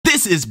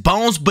This is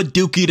Bones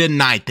Badookie the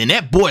ninth, and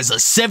that boy is a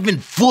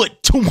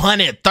 7-foot,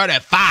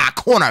 235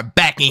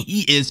 cornerback, and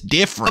he is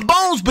different.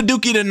 Bones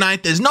Badookie the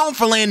ninth is known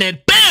for laying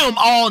that BAM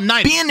all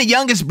night. Being the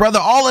youngest brother,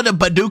 all of the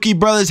Badookie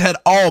brothers had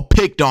all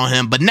picked on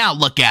him, but now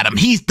look at him.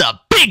 He's the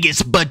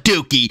biggest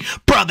Badookie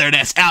brother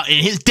that's out,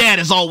 and his dad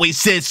has always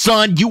said,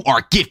 son, you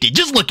are gifted.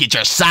 Just look at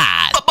your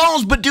size. But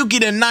Bones Badookie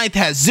the ninth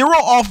has 0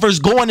 offers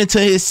going into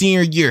his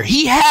senior year.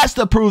 He has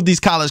to prove these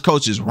college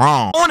coaches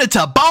wrong. On it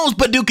to Bones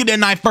Badookie the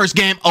ninth first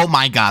game. Oh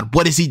my God,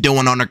 what is he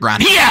doing on the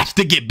ground? He has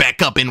to get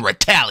back up and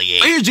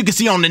retaliate. Here, as you can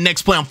see on the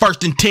next play on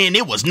 1st and 10,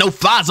 it was no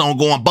fly zone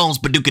going Bones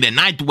Badookie the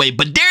ninth way,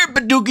 but Derek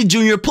Badookie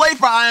Jr. played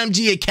for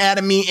IMG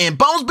Academy, and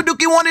Bones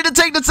Badookie wanted to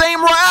take the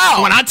same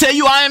route. When I tell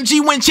you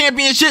IMG win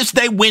championships,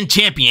 they win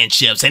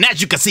championships. And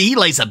as you can see, he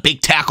lays a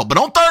big tackle, but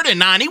on 3rd and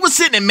 9, he was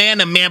sitting in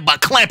man-to-man,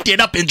 but clamped it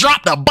up and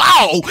dropped the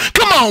ball.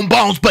 Come on,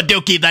 Bones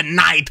Badookie the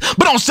ninth.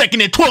 But on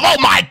 2nd and 12,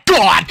 oh my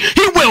God,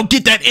 he will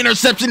get that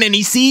interception, and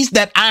he sees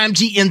that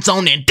IMG end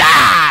zone and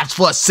dives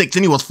for a 6,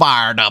 and he was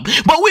fired up.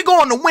 But we're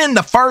going to win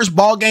the first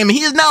ball game, and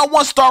he is now a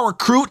 1-star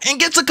recruit and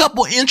gets a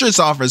couple interest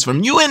offers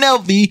from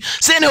UNLV,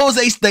 San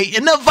Jose State,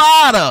 and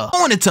Nevada.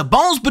 Going into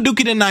Bones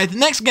Badookie the ninth,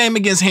 next game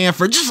against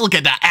Hanford, just look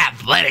at the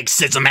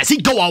athleticism as he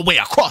go all the way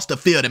across the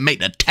field and make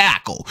the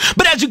tackle.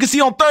 But as you can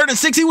see on 3rd and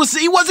 6, he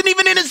wasn't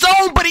even in his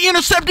zone, but he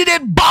intercepted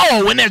that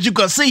ball. And as you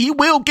can see, he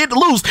will get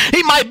loose.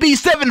 He might be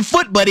 7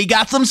 foot, but he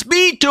got some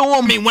speed to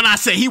him. I mean, when I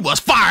say he was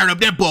fired up,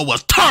 that boy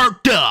was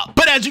turned up.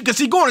 But as you can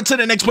see, going into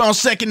the next play on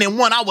 2nd and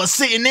 1, I was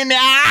sitting in there.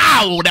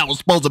 Ow, that was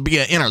supposed to be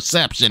an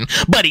interception,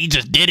 but he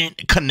just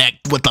didn't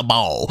connect with the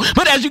ball.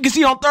 But as you can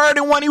see on 3rd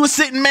and 1, he was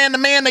sitting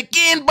man-to-man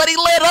again, but he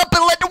let up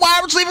and let the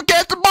wide receiver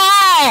catch the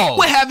ball.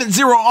 We're having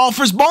 0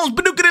 offers. Bones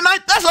Badookie the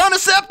ninth, that's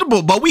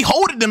unacceptable, but we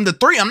holded them to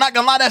 3. I'm not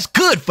gonna lie, that's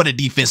good for the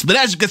defense. But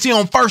as you can see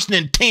on 1st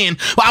and 10,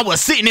 I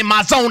was sitting in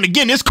my zone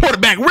again. This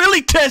quarterback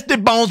really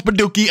tested Bones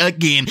Badookie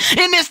again.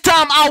 And this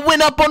time I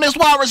went up on this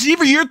wide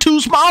receiver. You're too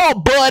small,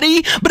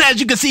 buddy. But as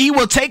you can see, he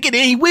will take it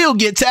and he will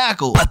get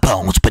tackled. But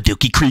Bones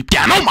Badookie creeped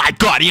down. Oh my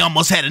God, he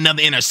almost had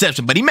another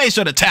interception, but he made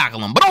sure to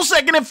tackle him. But on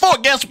 2nd and 4,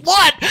 guess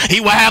what? He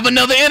will have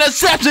another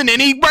interception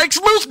and he breaks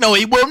loose. No,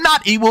 he will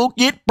not. He will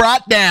get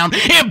brought down.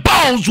 And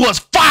Bones was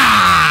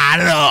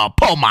fired up.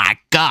 Oh my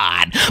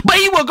God. But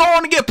he will go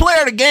on to get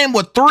player of the game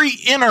with 3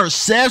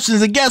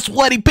 interceptions. And guess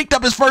what? He picked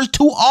up his first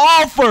 2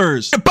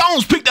 offers. If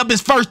Bones picked up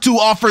his first 2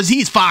 offers,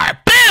 he's fired.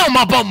 Bam!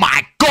 Up, oh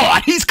my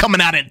God, he's coming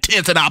out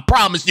intense, and I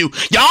promise you,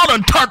 y'all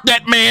done turned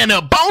that man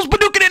up. Bones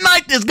Badookie the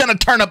ninth is gonna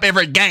turn up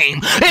every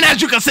game. And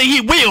as you can see, he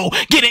will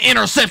get an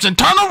interception.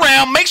 Turn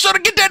around, make sure to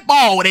get that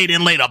ball. They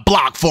didn't lay the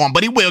block for him,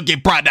 but he will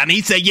get brought down.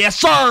 He said, yes,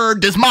 sir,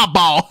 this is my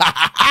ball.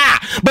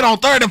 But on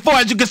 3rd and 4,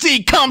 as you can see,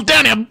 he comes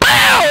down and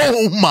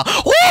boom!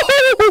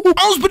 Woo-hoo!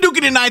 Bones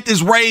Badookie the ninth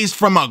is raised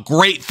from a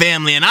great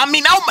family, and I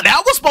mean,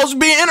 that was supposed to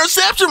be an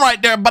interception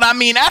right there, but I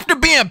mean, after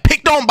being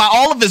picked on by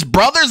all of his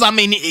brothers, I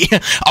mean,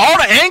 all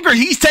the anger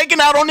he's taking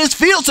out on this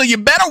field, so you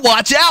better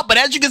watch out. But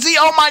as you can see,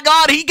 oh my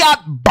God, he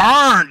got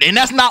burned, and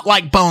that's not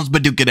like Bones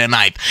Badookie the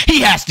ninth.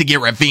 He has to get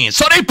revenge,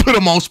 so they put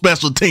him on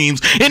special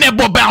teams, and that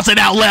boy bounced it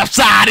out left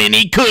side, and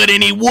he could,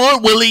 and he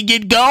would. Will he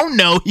get gone?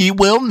 No, he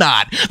will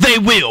not. They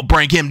will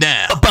bring him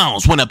down. But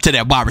Bones went up to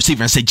that wide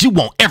receiver and said, you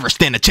won't ever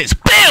stand a chance,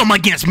 bam,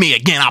 against me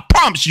again. I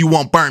promise you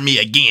won't burn me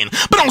again.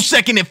 But on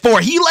 2nd and 4,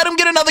 he let him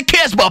get another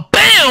catch, but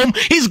bam,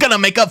 he's gonna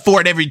make up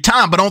for it every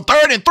time. But on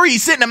 3rd and 3,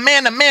 he's sitting a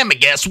man-to-man, but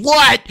guess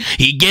what?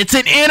 He gets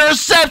an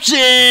interception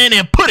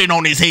and put it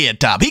on his head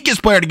top. He gets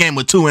player of the game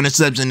with 2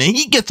 interceptions, and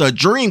he gets a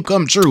dream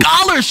come true.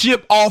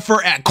 Scholarship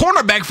offer at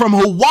cornerback from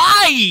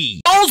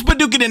Hawaii. Bones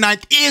Badookie the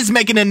ninth is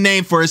making a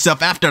name for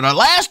himself. After the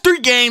last 3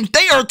 games,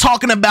 they are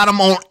talking about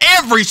him on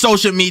every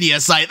social media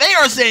site. They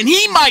are saying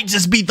he might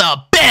just be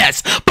the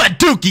best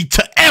Badookie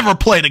to ever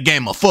play the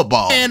game of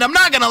football. And I'm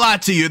not gonna lie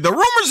to you, the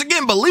rumors are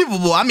getting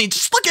believable. I mean,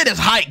 just look at his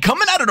height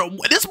coming out of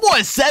this boy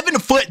is 7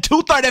 foot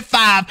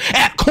 235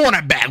 at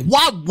cornerback.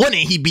 Why wouldn't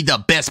he be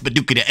the best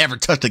Badookie to ever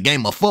touch the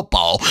game of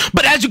football?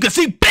 But as you can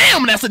see,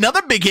 bam, that's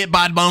another big hit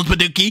by Bones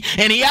Badookie,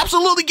 and he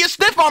absolutely gets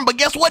stiff on him. But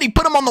guess what? He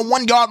put him on the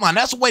 1-yard line.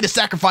 That's a way to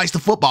sacrifice the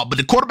football. But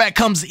the quarterback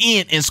comes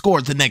in and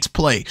scores the next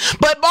play.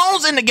 But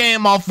Bones in the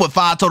game off with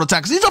 5 total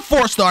tackles. He's a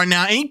 4-star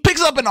now, and he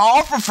picks up an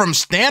offer from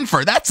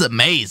Stanford. That's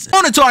amazing.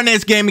 On to our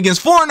next game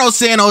against 4-0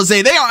 San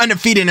Jose. They are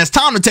undefeated, and it's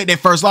time to take their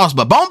first loss.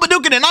 But Bones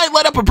Badookie the ninth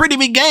let up a pretty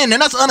big game,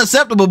 and that's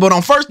unacceptable. But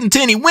on 1st and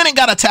 10, he went and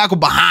got a tackle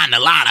behind the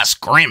line of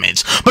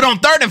scrimmage. But on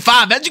 3rd and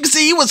 5, as you can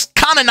see, he was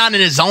kind of not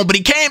in his zone, but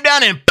he came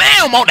down and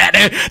bam on that.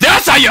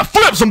 That's how you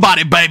flip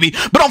somebody, baby.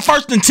 But on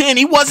 1st and 10,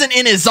 he wasn't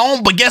in his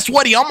zone, but guess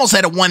what? He almost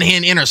had a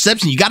 1-hand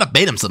interception. You got to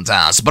bait him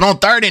sometimes. But on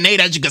 3rd and 8,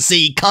 as you can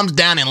see, he comes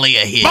down and lay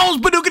a hit.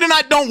 Bones Badookie the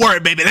ninth, don't worry,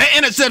 baby. That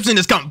interception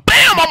is coming.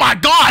 Bam! Oh my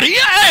God. He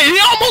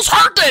almost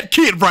hurt that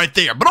kid right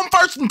there. But on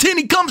 1st and 10,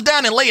 he comes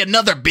down and lay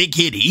another big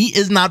hit. He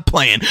is not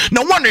playing.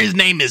 No wonder his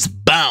name is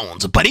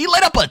Bones. But he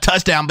let up a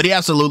touchdown, but he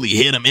absolutely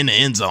hit him in the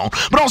end zone.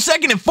 But on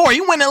 2nd and 4,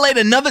 he went and laid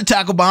another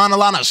tackle behind the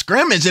line of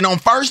scrimmage, and on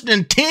 1st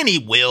and 10, he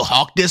will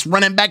hawk this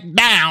running back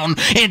down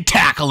and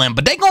tackle him.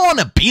 But they go on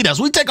to beat us.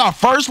 We take our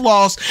first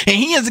loss, and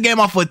he ends the game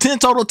off with 10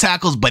 total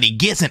tackles, but he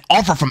gets an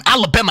offer from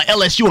Alabama,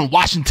 LSU, and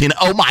Washington.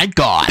 Oh my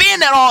God. Being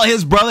that all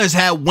his brothers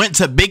had went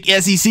to big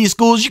SEC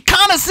schools, you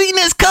kind of seen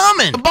this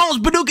coming. Bones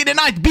Badookie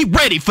tonight, be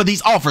ready for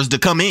these offers to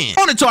come in.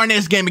 On to our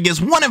next game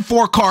against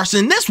 1-4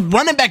 Carson. This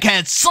running back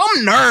had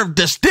some nerve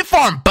to stiff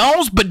arm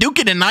Bones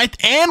Badookie tonight,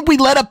 and we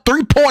let up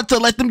 3 points to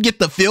let them get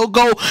the field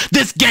goal.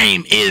 This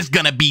game is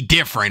gonna be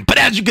different. But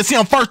as you can see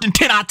on 1st and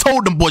 10, I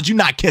told them boys, you're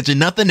not catching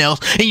nothing else,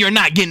 and you're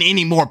not getting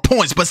any more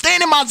points. But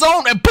stand in my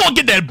zone and boy,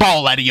 get that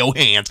ball out of your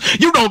hands.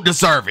 You don't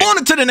deserve it.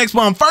 On to the next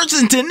one. 1st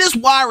and 10, this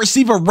wide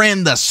receiver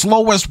ran the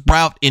slowest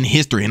route in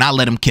history, and I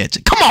let him catch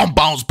it. Come on,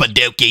 Bones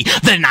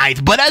Badookie the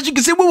ninth. But as you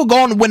can see, we were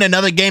going to win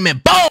another game,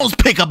 and Bones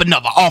pick up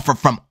another offer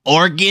from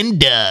Oregon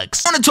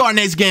Ducks. On to our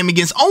next game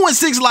against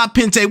 0-6 La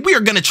Pente. We are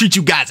going to treat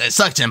you guys as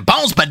such, and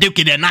Bones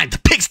Badookie the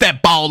ninth picks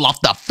that ball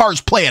off the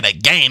first play of the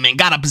game and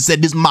got up and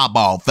said, this is my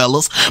ball,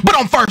 fellas. But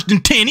on 1st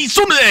and 10, he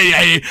soon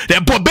as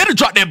that boy better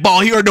drop that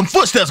ball. He heard them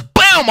footsteps.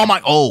 Boom! I'm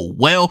like, oh,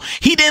 well,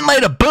 he didn't lay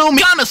the boom.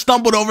 He kind of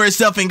stumbled over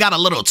himself and got a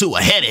little too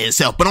ahead of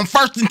himself. But on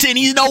 1st and 10,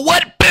 you know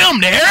what?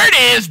 Boom! There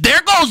it is.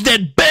 There goes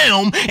that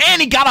boom.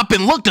 And he got up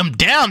and looked him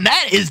down.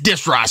 That is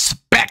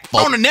disrespectful.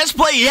 On the next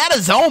play, he had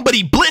his own, but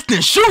he blitzed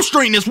and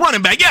shoestring this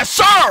running back. Yes,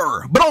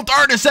 sir! But on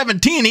 3rd and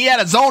 17, he had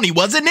his own. He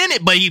wasn't in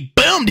it, but he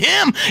boomed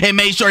him and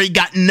made sure he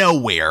got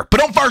nowhere.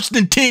 But on 1st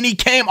and 10, he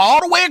came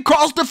all the way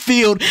across the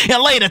field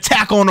and laid a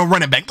tackle on the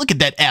running back. Look at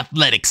that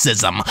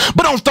athleticism.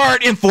 But on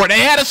 3rd and 4, they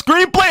had a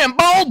screenplay and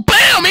ball,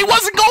 bam! He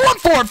wasn't going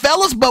for it,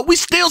 fellas, but we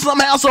still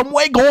somehow, some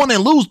way go on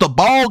and lose the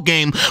ball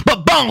game.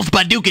 But Bones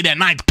Badookie that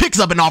ninth picks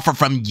up an offer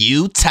from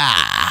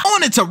Utah.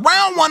 On into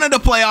round 1 of the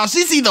playoffs,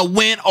 it's either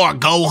win or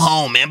go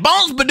home. And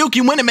Bones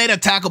Badookie went and made a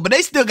tackle, but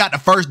they still got the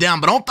first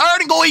down. But on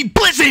 3rd and goal, he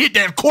blitzed and hit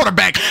that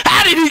quarterback.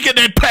 How did he get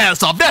that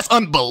pass off? That's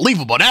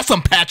unbelievable. That's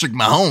some Patrick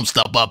Mahomes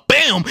stuff. But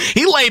bam,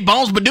 he laid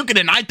Bones Badookie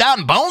the ninth out,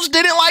 and Bones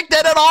didn't like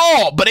that at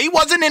all. But he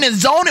wasn't in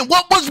his zone, and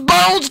what was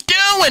Bones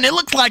doing? It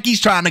looks like he's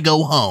trying to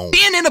go home.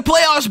 Being in the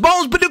playoffs,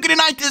 Bones Badookie the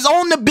ninth is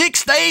on the big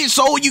stage,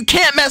 so you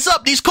can't mess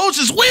up. These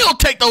coaches will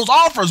take those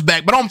offers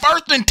back, but on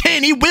 1st and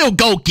 10, he will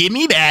go give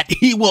me that.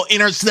 He will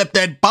intercept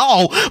that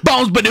ball.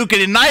 Bones Badookie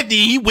the ninth,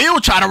 he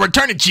will try to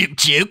return it.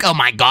 Juke. Oh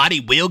my God, he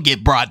will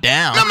get brought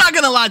down. I'm not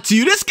gonna lie to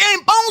you, this game,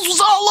 Bones was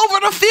all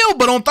over the field,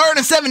 but on 3rd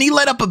and 7, he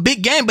let up a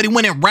big game, but he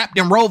went and wrapped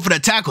and rolled for the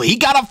tackle. He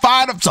got up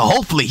fired up, so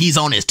hopefully he's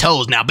on his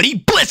toes now, but he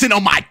blitzing. Oh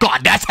my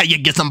God, that's how you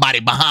get somebody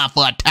behind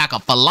for a tackle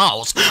for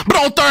loss. But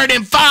on 3rd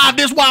and 5,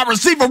 this wide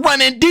receiver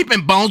running deep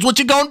in Bones, what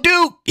you gonna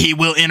do? He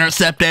will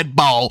intercept that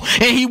ball,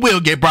 and he will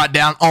get brought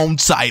down on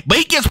site. But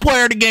he gets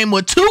player of the game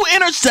with 2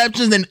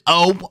 interceptions, and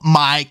oh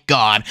my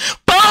God,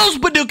 Bones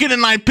Badookie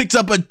tonight picks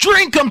up a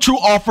dream come true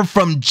offer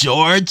from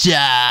Georgia.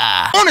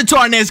 On to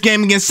our next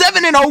game against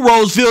 7-0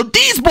 Roseville.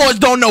 These boys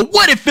don't know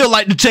what it feel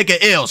like to take an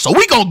L, so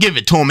we gonna give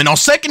it to him. And on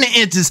 2nd and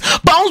inches,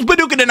 Bones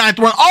Badookie tonight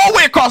run all the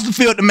way across the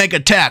field to make a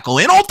tackle.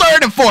 And on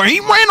 3rd and 4, he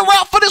ran the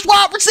route for this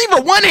wide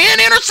receiver,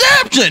 one-hand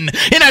interception.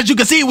 And as you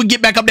can see, he would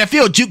get back up that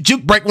field,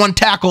 juke, break one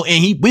tackle,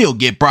 and he will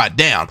get brought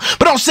down.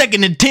 But on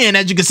 2nd and 10,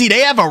 as you can see,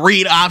 they have a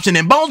read option,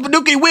 and Bones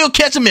Badookie will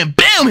catch him and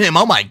bam him.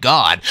 Oh my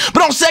God.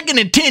 But on 2nd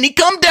and 10, he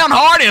comes down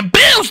hard and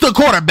bams the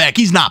quarterback.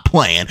 He's not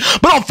playing.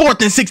 But on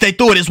 4th and 6, they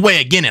threw it his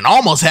way again and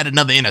almost had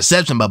another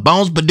interception. But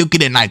Bones Badookie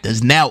tonight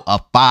is now a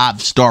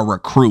 5-star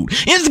recruit.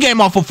 Ends the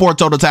game off with 4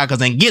 total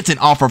tackles and gets an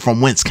offer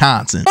from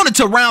Wisconsin. On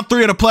to round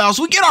 3 of the playoffs,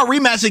 we get our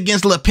rematch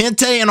against La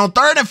Pente, and on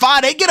 3rd and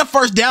 5, they get a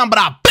first down, but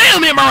I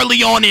bam him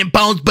early on, and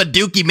Bones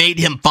Badookie made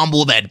him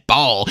fumble that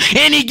ball.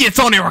 And he gets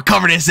on and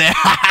recovered and said,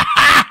 ha ha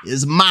ha,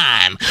 is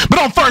mine. But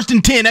on 1st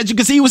and 10, as you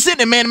can see, he was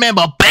sitting in man-to-man,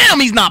 but bam,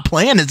 he's not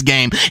playing this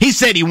game. He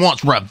said he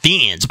wants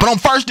revenge. But on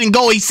 1st and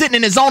goal, he's sitting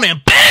in his zone,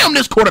 and bam,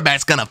 this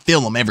quarterback's gonna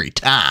fill him every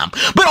time.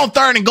 But on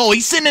 3rd and goal,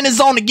 he's sitting in his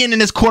zone again,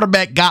 and this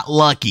quarterback got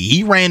lucky.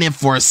 He ran in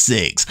for a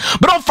 6.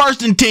 But on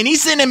 1st and 10,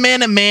 he's sitting in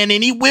man-to-man,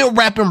 and he will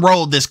wrap and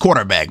roll this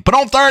quarterback. But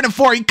on 3rd and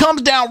 4, he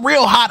comes down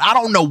real hot. I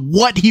don't know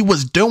what he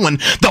was doing.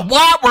 The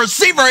wide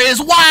receiver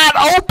is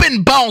wide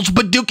open. Bones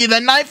Badookie the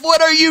knife,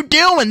 what are you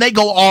doing? They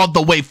go all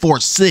the way for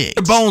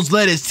 6. Bones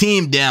let his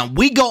team down.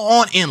 We go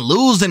on and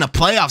lose in the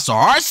playoffs, so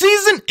our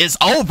season is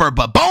over.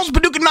 But Bones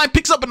Badookie tonight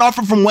picks up an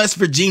offer from West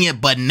Virginia,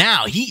 but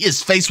now he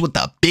is faced with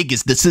the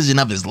biggest decision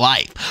of his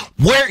life.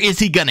 Where is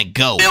he gonna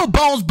go? Will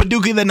Bones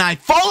Badookie the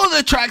knife follow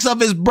the tracks of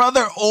his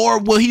brother, or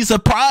will he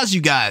surprise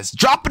you guys?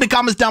 Drop in the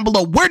comments down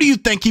below, where do you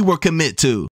think he will commit to?